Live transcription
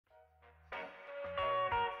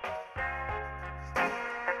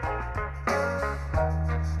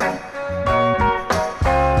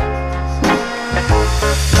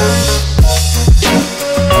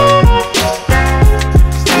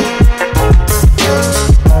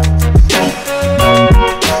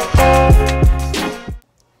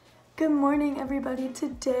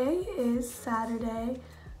today is Saturday.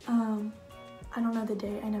 I don't know the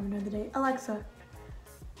date. I never know the date. Alexa,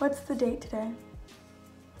 what's the date today?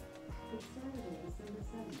 It's Saturday,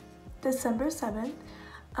 December December 7th.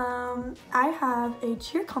 7th. I have a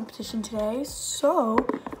cheer competition today, so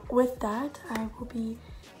with that, I will be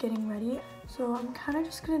getting ready. So I'm kind of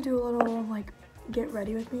just gonna do a little like get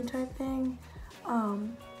ready with me type thing.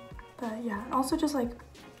 But yeah, and also just like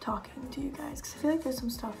talking to you guys because I feel like there's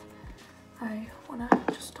some stuff I want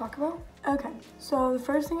to just talk about. Okay, so the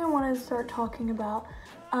first thing I want to start talking about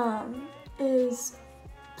is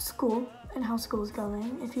school and how school is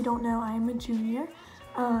going. If you don't know, I am a junior.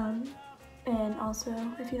 And also,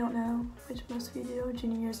 if you don't know, which most of you do,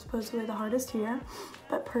 junior year is supposedly the hardest year.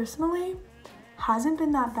 But personally, hasn't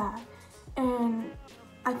been that bad. And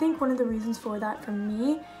I think one of the reasons for that for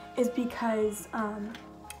me is because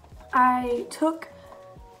I took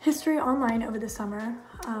history online over the summer,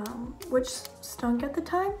 which stunk at the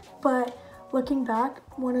time, but looking back,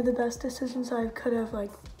 one of the best decisions I could have like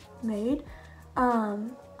made.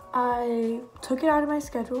 I took it out of my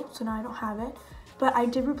schedule, so now I don't have it, but I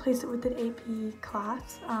did replace it with an AP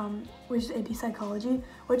class, which is AP Psychology,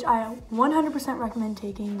 which I 100% recommend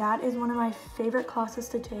taking. That is one of my favorite classes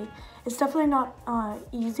to take. It's definitely not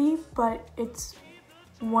easy, but it's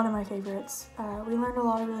one of my favorites. We learned a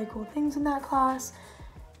lot of really cool things in that class,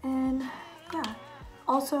 and yeah.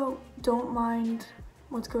 Also, don't mind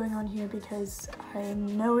what's going on here because I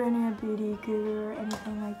am nowhere near a beauty guru or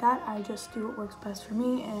anything like that. I just do what works best for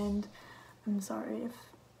me, and I'm sorry if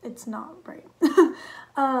it's not right.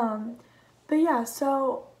 But yeah,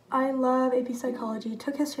 so I love AP Psychology.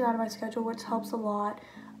 Took history out of my schedule, which helps a lot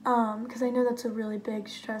because I know that's a really big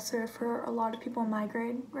stressor for a lot of people in my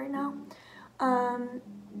grade right now.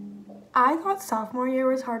 I thought sophomore year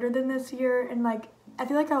was harder than this year, and like I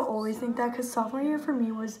feel like I always think that because sophomore year for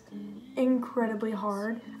me was incredibly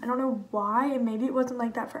hard. I don't know why, and maybe it wasn't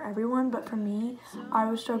like that for everyone, but for me, I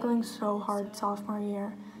was struggling so hard sophomore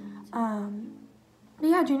year. But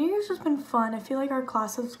yeah, junior year's just been fun. I feel like our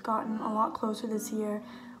class has gotten a lot closer this year.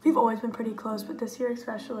 We've always been pretty close, but this year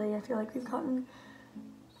especially, I feel like we've gotten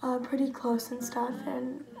pretty close and stuff,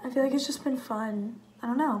 and I feel like it's just been fun. I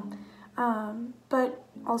don't know. But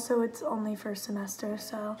also it's only first semester,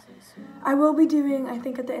 so I will be doing, I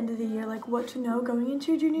think at the end of the year, like what to know going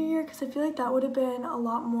into junior year, because I feel like that would have been a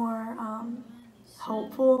lot more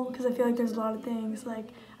helpful, because I feel like there's a lot of things like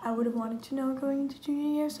I would have wanted to know going into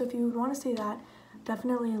junior year. So if you would want to see that,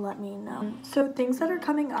 definitely let me know. So things that are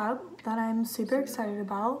coming up that I'm super excited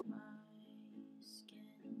about.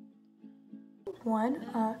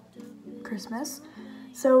 One, Christmas.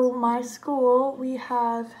 So my school, we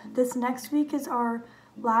have, this next week is our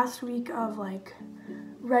last week of like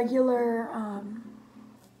regular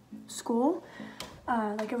school,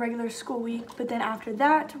 like a regular school week. But then after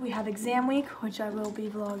that, we have exam week, which I will be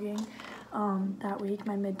vlogging that week,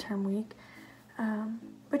 my midterm week,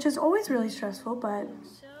 which is always really stressful, but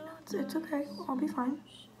it's okay. I'll be fine.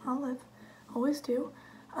 I'll live. Always do.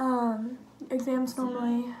 Exams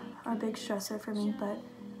normally are a big stressor for me, but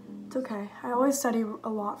it's okay. I always study a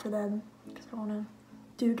lot for them because I want to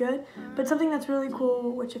do good. But something that's really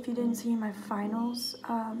cool, which if you didn't see in my finals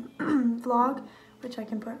vlog, which I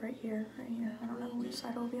can put right here. I don't know which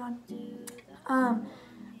side it'll be on.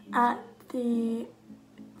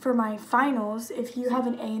 For my finals, if you have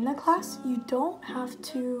an A in the class, you don't have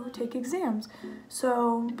to take exams.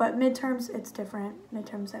 So, but midterms, it's different.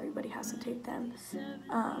 Midterms, everybody has to take them.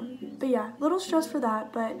 But yeah, little stress for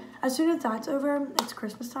that. But as soon as that's over, it's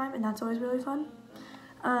Christmas time, and that's always really fun.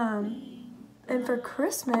 And for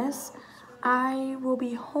Christmas, I will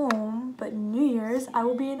be home, but New Year's, I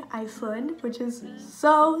will be in Iceland, which is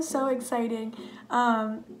so exciting.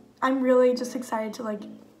 I'm really just excited to like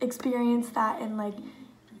experience that and like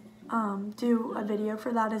do a video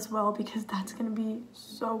for that as well, because that's gonna be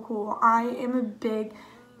so cool. I am a big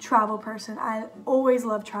travel person. I always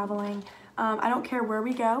love traveling. I don't care where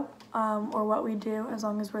we go or what we do, as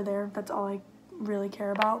long as we're there. That's all I really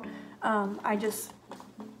care about. I just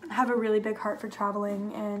have a really big heart for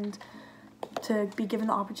traveling, and to be given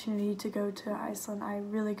the opportunity to go to Iceland, I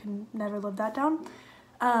really could never live that down.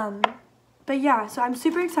 But yeah, so I'm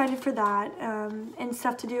super excited for that and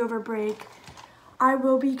stuff to do over break. I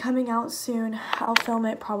will be coming out soon. I'll film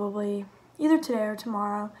it probably either today or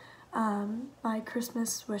tomorrow. My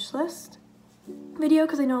Christmas wish list video,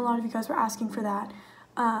 because I know a lot of you guys were asking for that.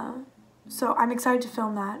 So I'm excited to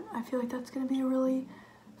film that. I feel like that's going to be a really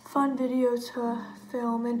fun video to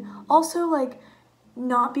film, and also like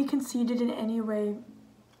not be conceited in any way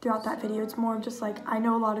throughout that video. It's more of just like, I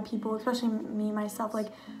know a lot of people, especially me myself,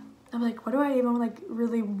 like I'm like, what do I even like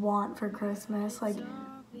really want for Christmas? Like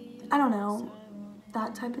I don't know,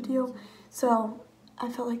 that type of deal. So I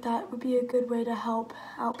felt like that would be a good way to help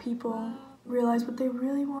out people realize what they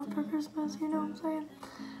really want for Christmas, you know what I'm saying?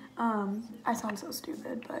 I sound so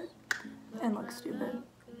stupid, and look stupid,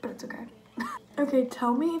 but it's okay. Okay,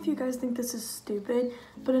 tell me if you guys think this is stupid,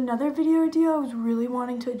 but another video idea I was really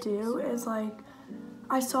wanting to do is like,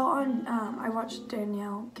 I saw on, I watched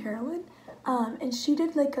Danielle Carolyn, and she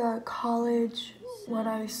did like a college, what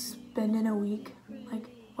I spend in a week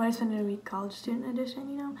college student edition,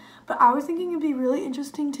 you know? But I was thinking it'd be really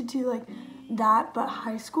interesting to do like that, but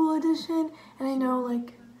high school edition, and I know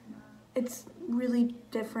like it's really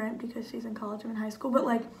different because she's in college, I'm in high school, but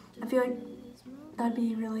like, I feel like that'd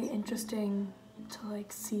be really interesting to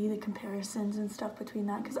like see the comparisons and stuff between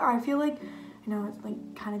that, because I feel like, you know, it's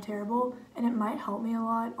like kind of terrible, and it might help me a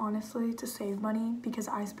lot, honestly, to save money, because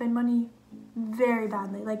I spend money very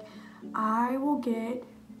badly. Like, I will get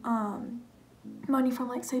money from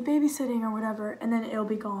like, say, babysitting or whatever, and then it'll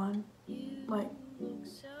be gone like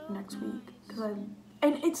next week,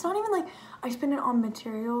 and it's not even like I spend it on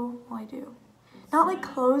material. Well, I do, not like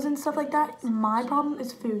clothes and stuff like that. My problem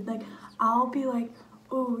is food. Like, I'll be like,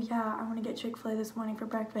 oh yeah, I want to get Chick-fil-A this morning for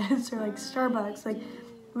breakfast, or like Starbucks, like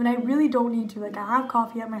when I really don't need to. Like, I have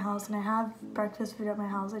coffee at my house and I have breakfast food at my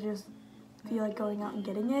house. I just feel like going out and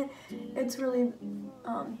getting it. It's really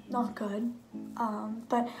not good,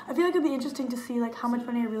 but I feel like it'd be interesting to see like how much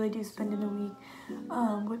money I really do spend in a week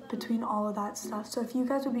between all of that stuff. So if you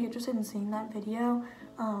guys would be interested in seeing that video,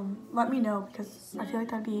 let me know, because I feel like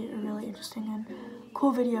that'd be a really interesting and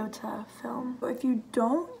cool video to film. If you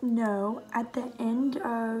don't know, at the end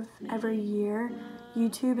of every year,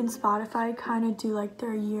 YouTube and Spotify kind of do like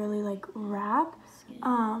their yearly like wrap.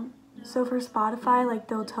 So for Spotify, like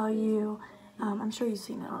they'll tell you, I'm sure you've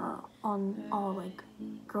seen it on all like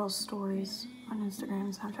girls' stories on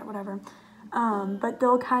Instagram, Snapchat, whatever. But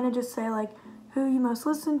they'll kind of just say like who you most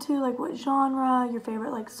listen to, like what genre, your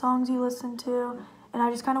favorite like songs you listen to, and I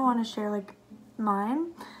just kind of want to share like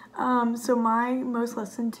mine. So my most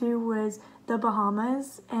listened to was the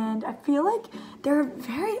Bahamas, and I feel like they're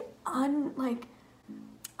very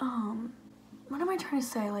what am I trying to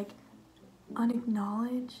say, like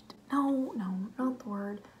unacknowledged? No, not the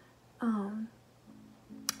word. I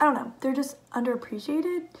don't know, they're just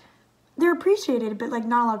underappreciated. They're appreciated, but like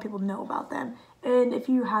not a lot of people know about them. And if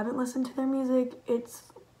you haven't listened to their music,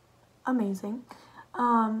 it's amazing.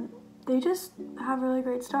 They just have really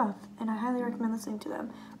great stuff, and I highly recommend listening to them.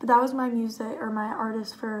 But that was my music, or my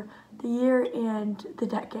artist for the year and the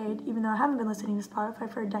decade, even though I haven't been listening to Spotify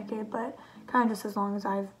for a decade, but kind of just as long as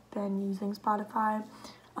I've been using Spotify.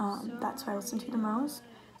 That's what I listen to the most.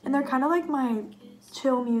 And they're kind of like my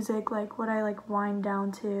chill music, like what I like wind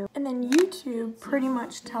down to. And then YouTube pretty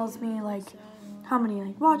much tells me like how many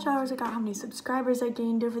like watch hours I got, how many subscribers I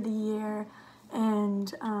gained over the year,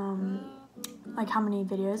 and like how many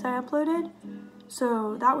videos I uploaded.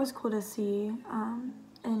 So that was cool to see.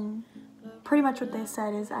 And pretty much what they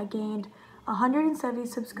said is I gained 170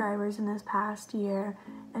 subscribers in this past year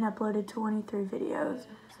and uploaded 23 videos,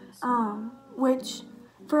 which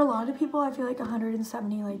for a lot of people, I feel like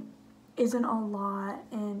 170 like isn't a lot,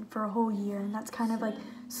 and for a whole year, and that's kind of like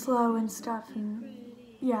slow and stuff, and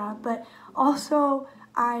yeah. But also,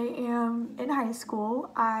 I am in high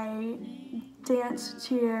school. I dance,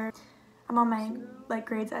 cheer. I'm on my like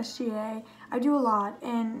grades SGA. I do a lot,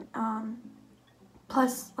 and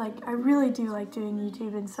plus like I really do like doing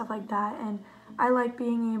YouTube and stuff like that, and I like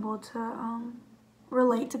being able to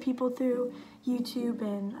relate to people through YouTube,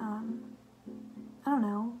 and I don't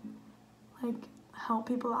know, like help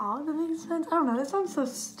people out, if that makes sense. I don't know, that sounds so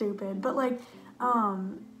stupid, but like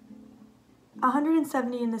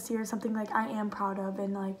 170 in this year is something like I am proud of,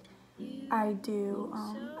 and like I do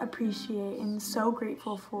appreciate and so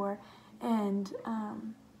grateful for. And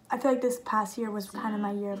I feel like this past year was kind of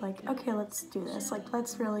my year of like, okay, let's do this, like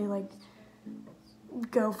let's really like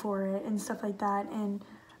go for it and stuff like that. And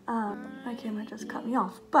my camera just cut me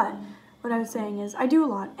off, but what I was saying is I do a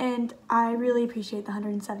lot, and I really appreciate the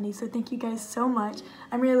 170, so thank you guys so much.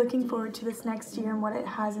 I'm really looking forward to this next year and what it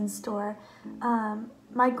has in store.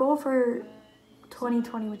 My goal for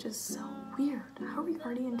 2020, which is so weird, how are we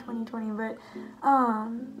already in 2020, but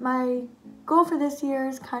my goal for this year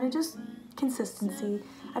is kind of just consistency.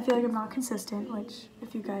 I feel like I'm not consistent, which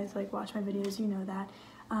if you guys like watch my videos, you know that,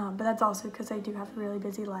 but that's also because I do have a really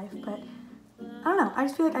busy life. But I don't know, I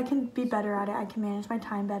just feel like I can be better at it. I can manage my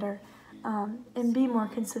time better, and be more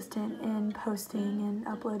consistent in posting and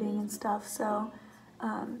uploading and stuff. So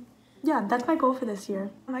yeah, that's my goal for this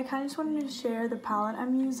year. I kind of just wanted to share the palette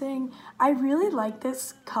I'm using. I really like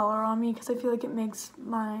this color on me because I feel like it makes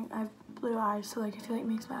I have blue eyes, so like I feel like it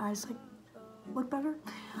makes my eyes like look better.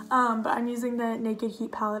 But I'm using the Naked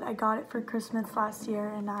Heat palette. I got it for Christmas last year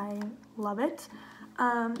and I love it.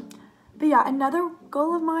 But yeah, another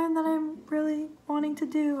goal of mine that I'm really wanting to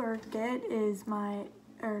do or get is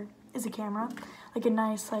a camera, like a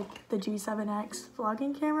nice like the G7X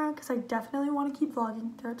vlogging camera, because I definitely want to keep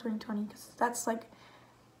vlogging throughout 2020, because that's like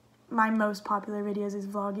my most popular videos is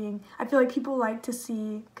vlogging. I feel like people like to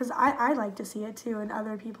see, because I like to see it too in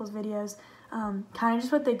other people's videos, kind of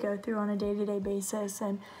just what they go through on a day-to-day basis,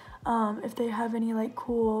 and if they have any like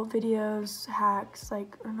cool videos, hacks,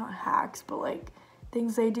 like, or not hacks, but like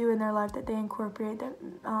things they do in their life that they incorporate that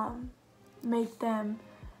make them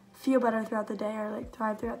feel better throughout the day or like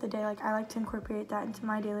thrive throughout the day. Like I like to incorporate that into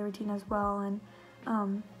my daily routine as well, and I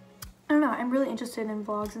don't know, I'm really interested in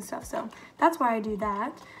vlogs and stuff, so that's why I do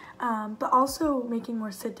that. But also making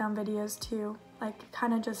more sit-down videos too, like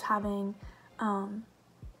kind of just having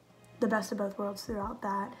the best of both worlds throughout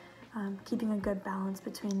that, keeping a good balance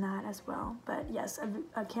between that as well. But yes,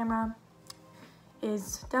 a camera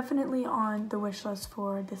is definitely on the wish list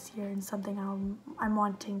for this year and something I'm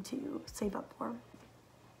wanting to save up for.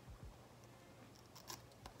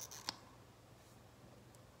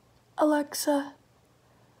 Alexa,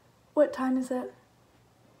 what time is it?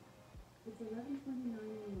 It's 11:29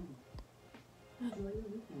 a.m. Enjoy your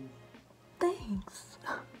weekend. Thanks.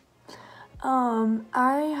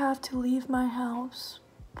 I have to leave my house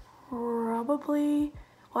probably,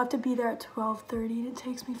 we'll have to be there at 12:30 and it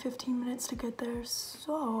takes me 15 minutes to get there,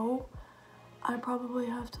 so I probably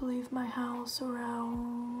have to leave my house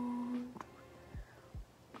around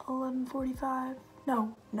 11:45.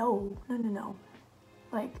 No,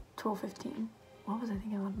 like 12:15. What was I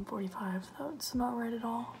thinking, 11:45? That's not right at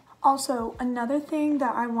all. Also, another thing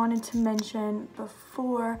that I wanted to mention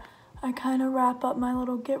before I kind of wrap up my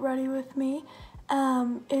little get ready with me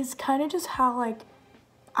is kind of just how like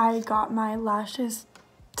I got my lashes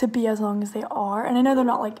to be as long as they are. And I know they're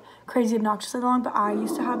not like crazy obnoxiously long, but I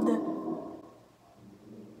used to have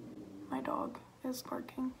my dog is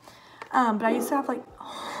barking. But I used to have like,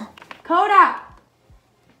 Coda!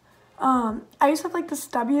 I used to have like the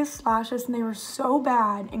stubbiest lashes and they were so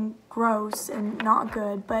bad and gross and not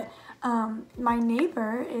good, but my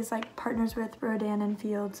neighbor is like partners with Rodan and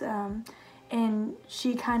Fields, and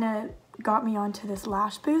she kind of got me onto this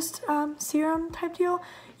lash boost serum type deal.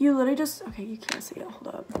 You literally just, okay, you can't see it, hold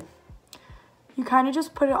up. You kind of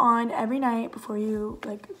just put it on every night before you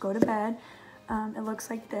like go to bed. It looks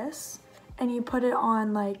like this, and you put it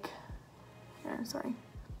on like, here, sorry.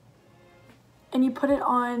 And you put it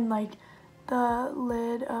on like the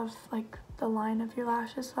lid of like the line of your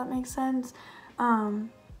lashes, if that makes sense. And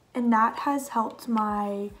that has helped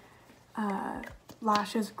my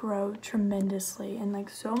lashes grow tremendously in like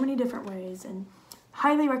so many different ways, and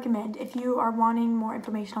highly recommend. If you are wanting more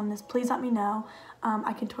information on this, please let me know.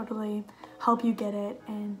 I can totally help you get it,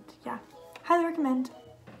 and yeah, highly recommend.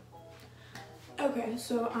 Okay,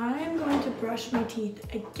 so I am going to brush my teeth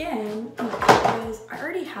again because I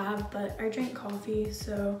already have, but I drank coffee,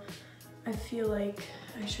 so I feel like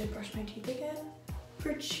I should brush my teeth again.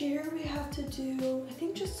 For cheer, we have to do, I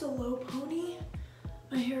think, just a low pony.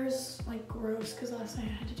 My hair is like gross because last night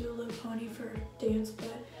I had to do a low pony for dance,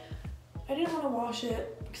 but I didn't want to wash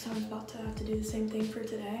it because I was about to have to do the same thing for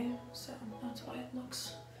today, so that's why it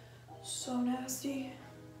looks so nasty.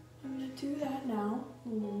 I'm gonna do that now.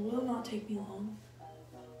 It will not take me long.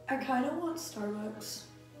 I kind of want Starbucks,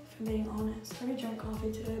 if I'm being honest. I already drank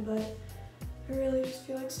coffee today, but I really just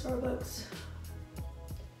feel like Starbucks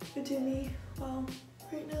would do me well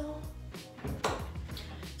right now.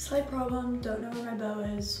 Slight problem, don't know where my bow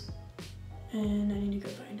is, and I need to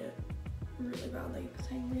go find it really badly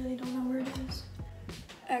because I really don't know where it is.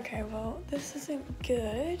 Okay, well, this isn't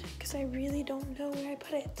good because I really don't know where I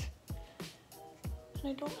put it. And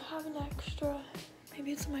I don't have an extra.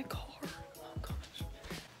 Maybe it's in my car. Oh gosh.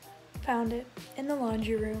 Found it in the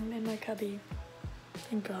laundry room in my cubby.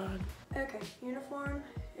 Thank God. Okay, uniform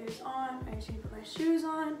is on. I just need to put my shoes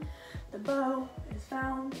on. The bow is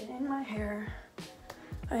found and in my hair.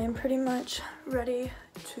 I am pretty much ready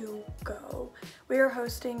to go. We are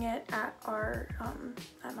hosting it at our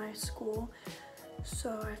at my school,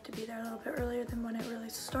 so I have to be there a little bit earlier than when it really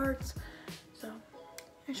starts. So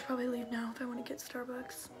I should probably leave now if I want to get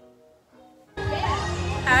Starbucks.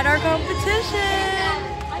 At our competition!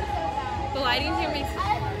 The lighting here makes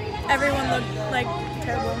Everyone looked like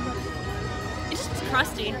terrible. it's just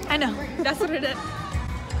crusty. I know. That's what it is.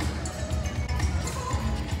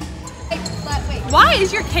 Why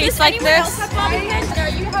is your case like this? No, you have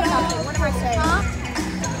to. What am I saying? Huh?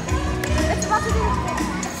 It's about to be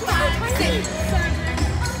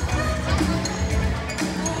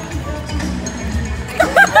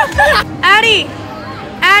Addie!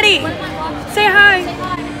 Addie! Say hi!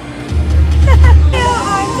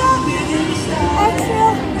 Arms up!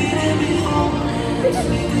 Exhale!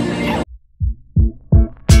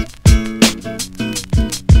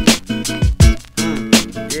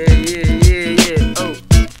 Yeah. Oh,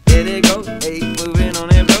 there they go. Hey, moving on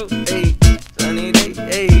that road. Hey, sunny day.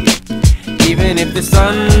 Hey, even if the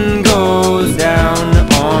sun goes down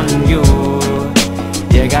on you,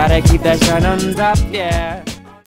 you gotta keep that shine on top. Yeah.